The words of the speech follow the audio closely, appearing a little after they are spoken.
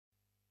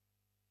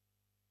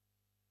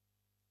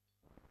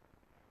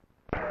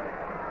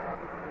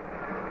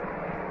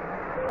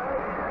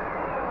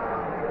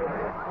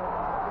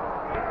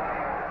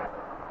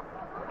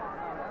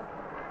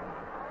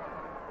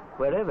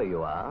Wherever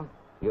you are,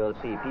 you'll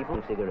see people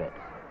with cigarettes.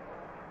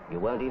 You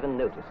won't even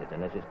notice it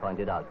unless it's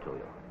pointed out to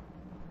you.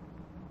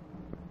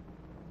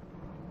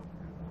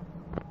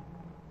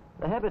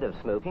 The habit of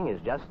smoking is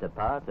just a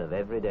part of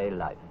everyday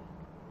life.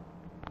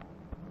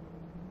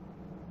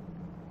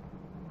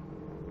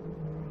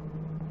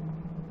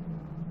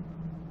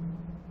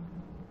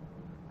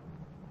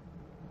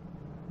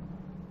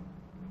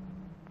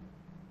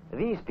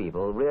 These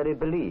people really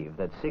believe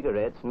that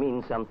cigarettes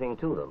mean something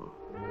to them.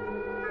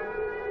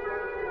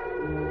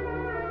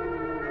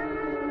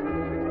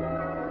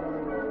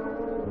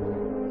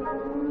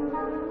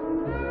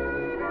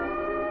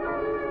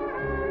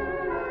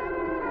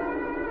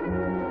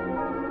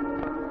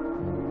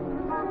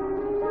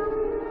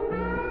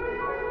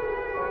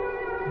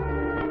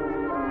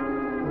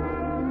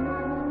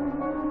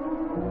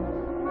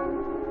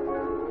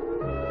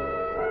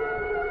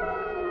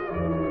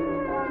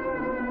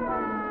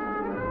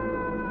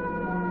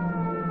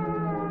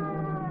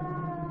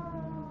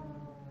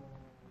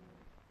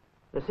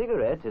 The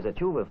cigarette is a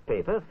tube of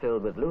paper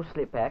filled with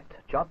loosely packed,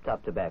 chopped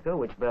up tobacco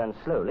which burns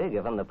slowly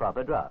given the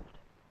proper draft.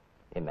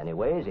 In many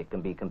ways it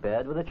can be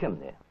compared with a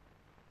chimney.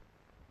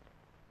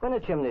 When a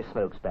chimney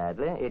smokes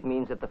badly, it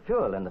means that the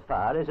fuel in the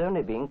fire is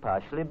only being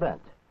partially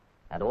burnt,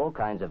 and all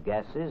kinds of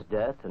gases,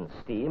 dirt and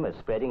steam are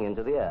spreading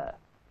into the air.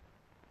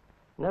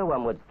 No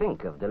one would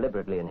think of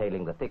deliberately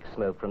inhaling the thick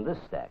smoke from this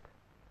stack.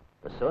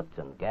 The soot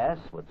and gas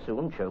would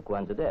soon choke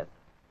one to death.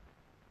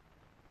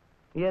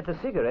 Yet a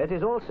cigarette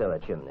is also a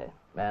chimney,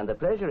 and the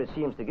pleasure it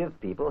seems to give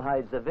people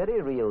hides the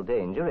very real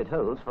danger it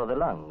holds for the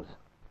lungs.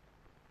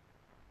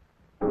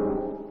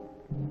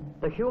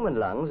 The human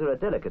lungs are a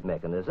delicate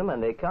mechanism,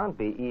 and they can't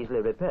be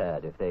easily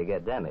repaired if they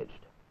get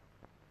damaged.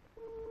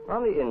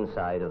 On the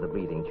inside of the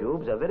breathing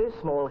tubes are very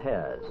small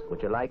hairs,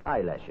 which are like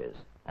eyelashes,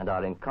 and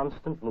are in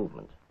constant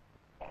movement.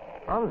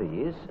 On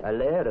these, a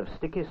layer of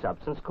sticky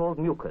substance called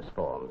mucus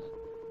forms,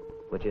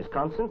 which is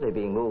constantly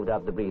being moved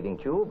up the breathing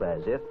tube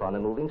as if on a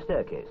moving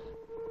staircase.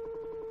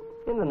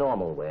 In the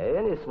normal way,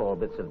 any small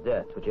bits of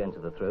dirt which enter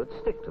the throat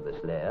stick to this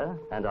layer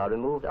and are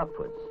removed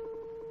upwards.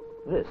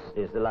 This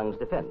is the lungs'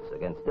 defense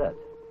against dirt.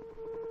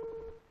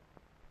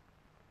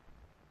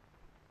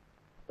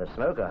 The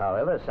smoker,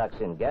 however, sucks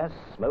in gas,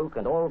 smoke,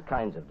 and all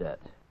kinds of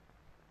dirt.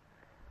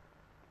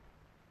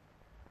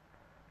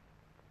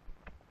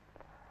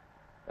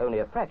 Only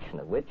a fraction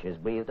of which is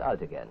breathed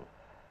out again.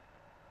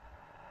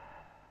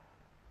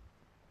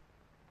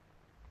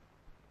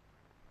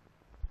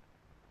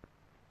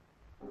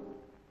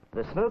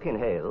 The smoke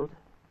inhaled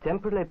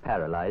temporarily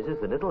paralyzes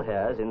the little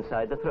hairs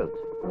inside the throat,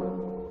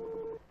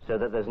 so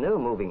that there's no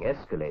moving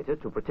escalator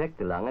to protect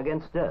the lung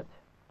against dirt.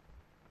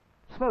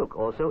 Smoke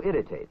also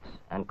irritates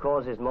and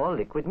causes more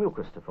liquid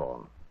mucus to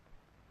form.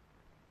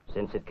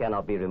 Since it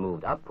cannot be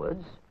removed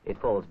upwards, it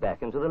falls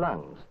back into the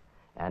lungs,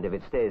 and if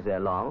it stays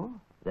there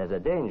long, there's a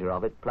danger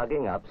of it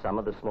plugging up some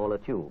of the smaller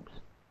tubes.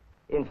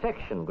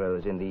 Infection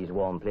grows in these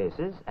warm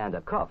places, and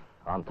a cough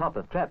on top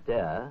of trapped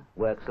air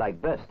works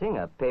like bursting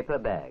a paper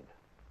bag.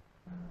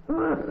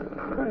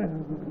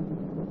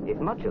 If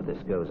much of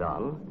this goes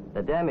on,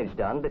 the damage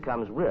done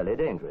becomes really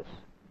dangerous.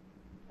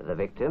 The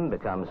victim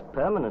becomes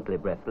permanently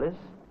breathless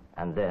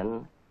and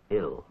then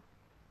ill.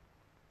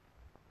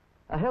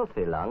 A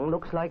healthy lung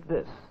looks like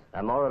this,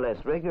 a more or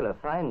less regular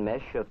fine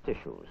mesh of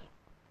tissues.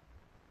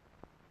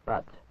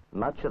 But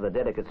much of the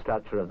delicate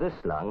structure of this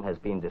lung has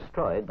been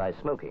destroyed by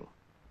smoking.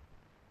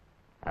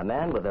 A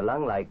man with a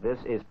lung like this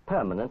is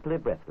permanently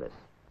breathless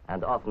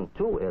and often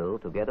too ill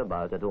to get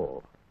about at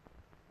all.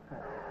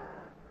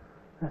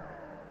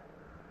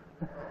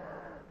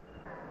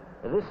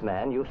 This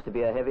man used to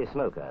be a heavy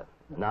smoker.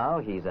 Now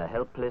he's a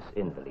helpless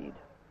invalid.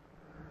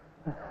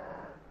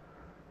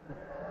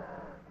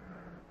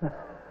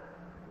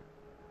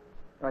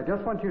 I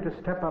just want you to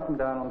step up and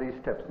down on these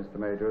steps, Mr.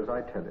 Major, as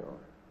I tell you.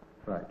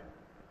 Right.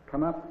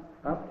 Come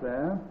up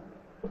there.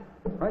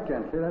 Right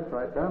gently, that's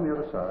right, down the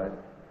other side.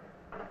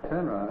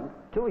 Turn round.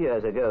 2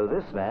 years ago,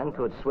 this man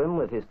could swim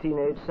with his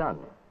teenage son.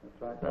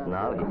 That's right. But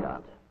now he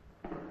can't.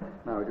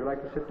 Now, would you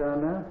like to sit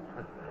down now?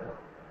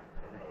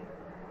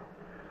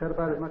 Is that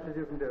about as much as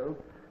you can do?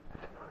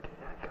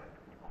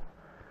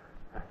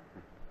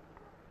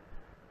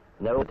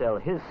 No, tell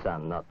his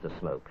son not to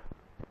smoke.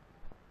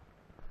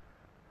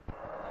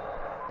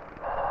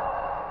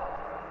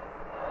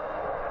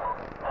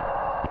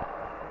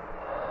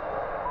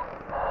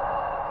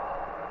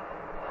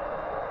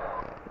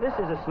 This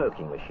is a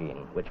smoking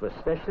machine, which was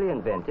specially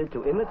invented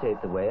to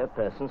imitate the way a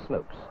person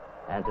smokes,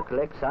 and to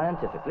collect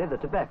scientifically the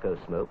tobacco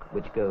smoke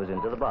which goes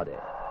into the body.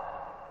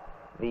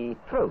 The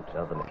throat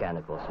of the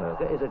mechanical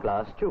smoker is a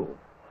glass tube,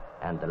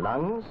 and the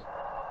lungs,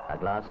 a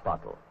glass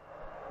bottle,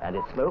 and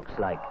it smokes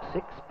like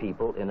 6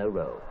 people in a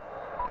row.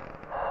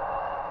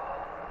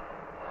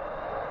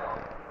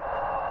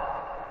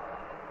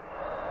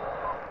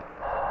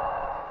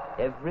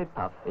 Every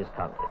puff is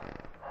counted.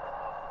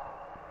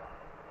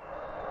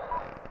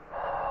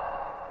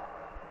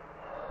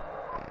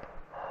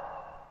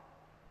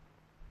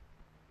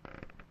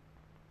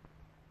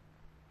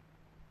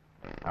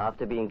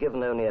 After being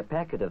given only a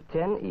packet of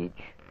 10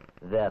 each,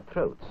 Their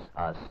throats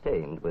are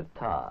stained with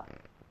tar.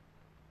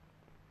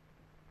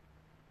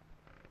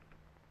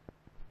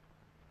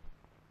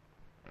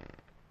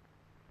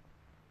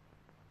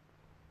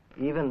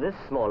 Even this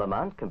small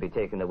amount can be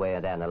taken away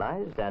and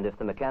analyzed, and if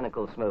the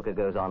mechanical smoker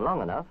goes on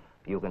long enough,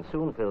 you can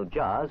soon fill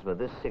jars with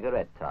this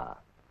cigarette tar.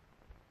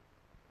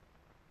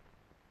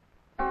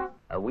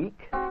 A week,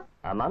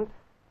 a month,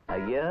 a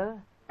year,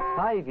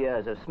 5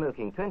 years of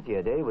smoking 20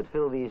 a day would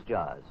fill these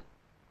jars.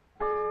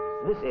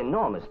 This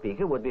enormous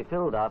beaker would be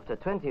filled after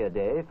 20 a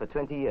day for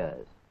 20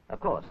 years. Of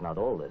course, not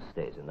all this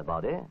stays in the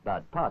body,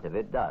 but part of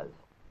it does.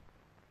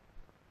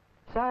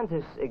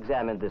 Scientists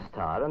examined this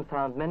tar and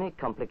found many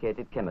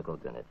complicated chemicals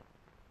in it.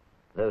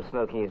 Though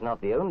smoking is not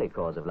the only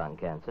cause of lung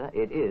cancer,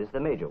 it is the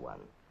major one.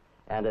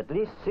 And at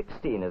least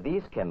 16 of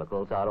these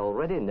chemicals are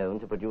already known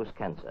to produce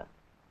cancer.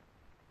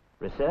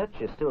 Research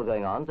is still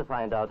going on to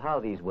find out how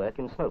these work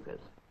in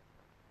smokers.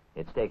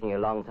 It's taking a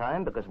long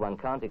time because one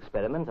can't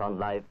experiment on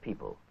live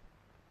people.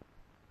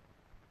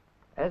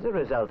 As a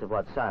result of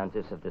what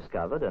scientists have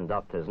discovered and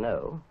doctors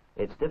know,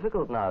 it's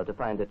difficult now to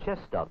find a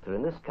chest doctor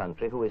in this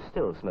country who is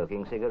still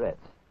smoking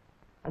cigarettes.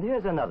 And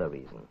here's another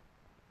reason.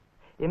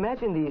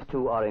 Imagine these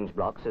two orange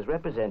blocks as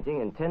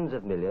representing in tens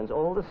of millions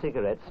all the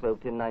cigarettes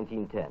smoked in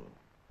 1910.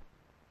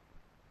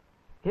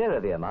 Here are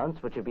the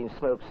amounts which have been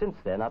smoked since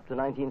then up to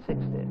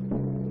 1960.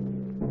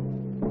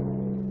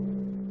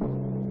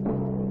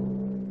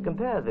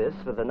 Compare this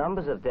with the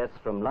numbers of deaths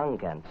from lung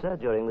cancer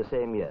during the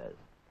same years.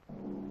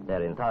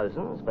 They're in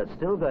thousands, but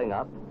still going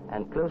up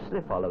and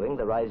closely following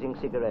the rising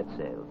cigarette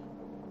sales.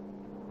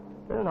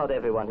 Though not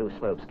everyone who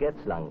smokes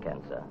gets lung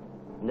cancer,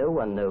 no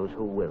one knows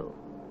who will.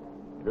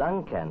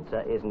 Lung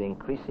cancer is an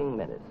increasing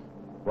menace.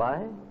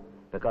 Why?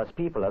 Because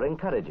people are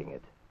encouraging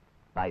it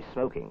by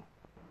smoking.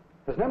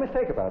 There's no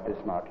mistake about this,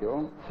 mark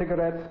you.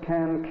 Cigarettes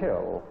can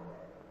kill,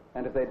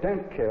 and if they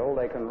don't kill,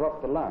 they can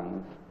rot the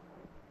lungs.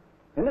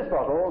 In this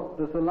bottle,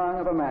 there's the lung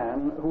of a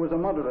man who was a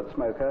moderate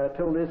smoker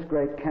till this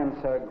great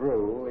cancer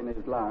grew in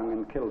his lung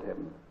and killed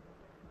him.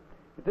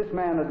 If this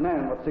man had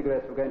known what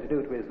cigarettes were going to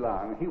do to his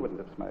lung, he wouldn't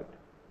have smoked.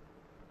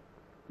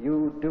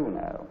 You do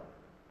know.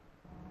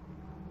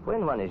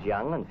 When one is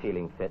young and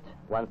feeling fit,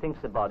 one thinks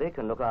the body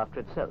can look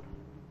after itself.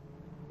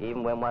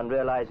 Even when one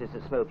realizes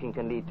that smoking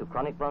can lead to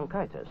chronic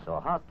bronchitis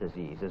or heart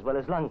disease as well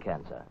as lung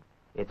cancer,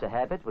 it's a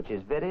habit which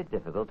is very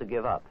difficult to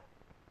give up.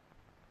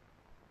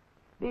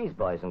 These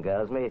boys and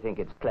girls may think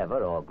it's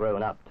clever or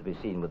grown up to be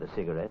seen with a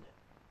cigarette,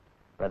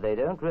 but they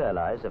don't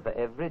realize that for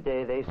every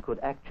day they could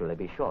actually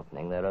be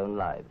shortening their own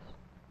lives.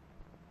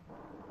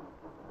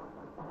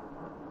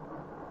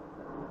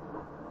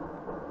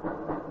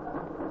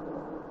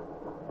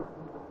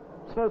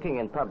 Smoking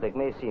in public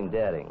may seem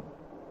daring,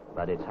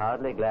 but it's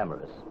hardly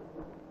glamorous.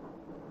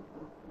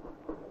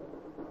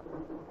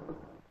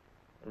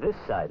 This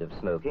side of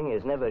smoking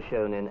is never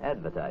shown in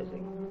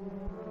advertising.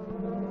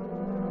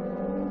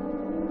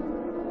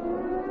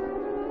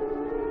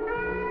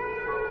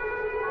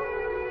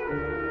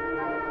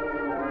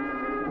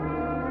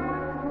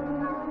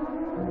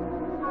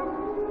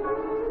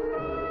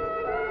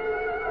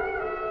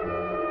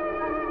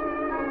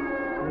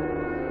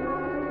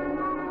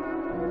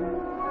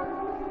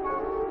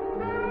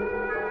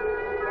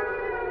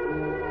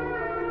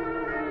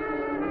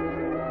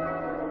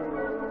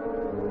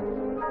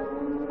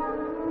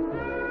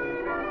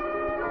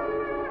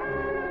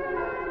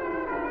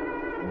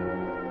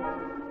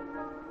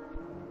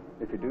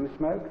 If you do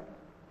smoke,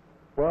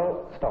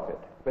 well, stop it.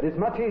 But it's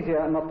much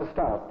easier not to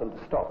start than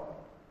to stop.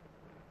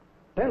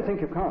 Don't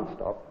think you can't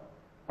stop.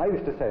 I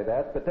used to say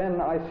that, but then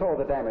I saw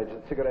the damage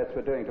that cigarettes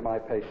were doing to my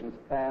patients,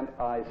 and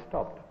I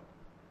stopped.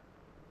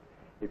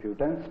 If you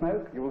don't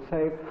smoke, you'll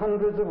save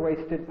hundreds of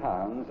wasted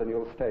pounds, and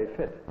you'll stay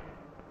fit.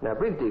 Now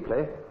breathe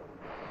deeply.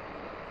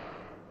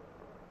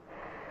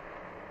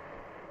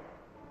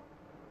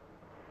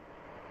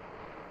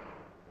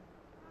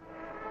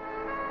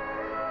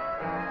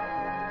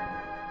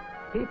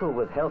 People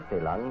with healthy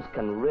lungs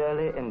can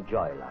really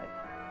enjoy life.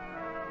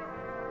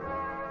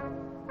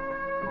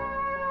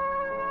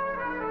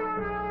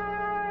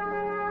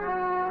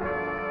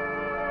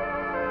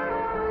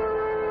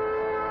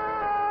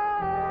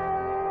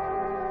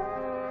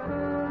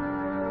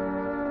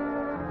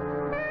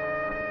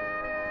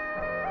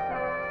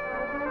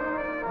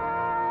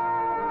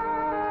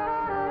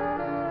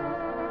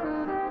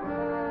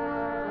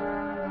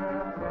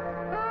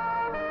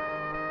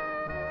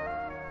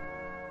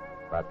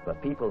 But for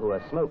people who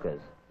are smokers,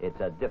 it's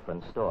a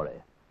different story.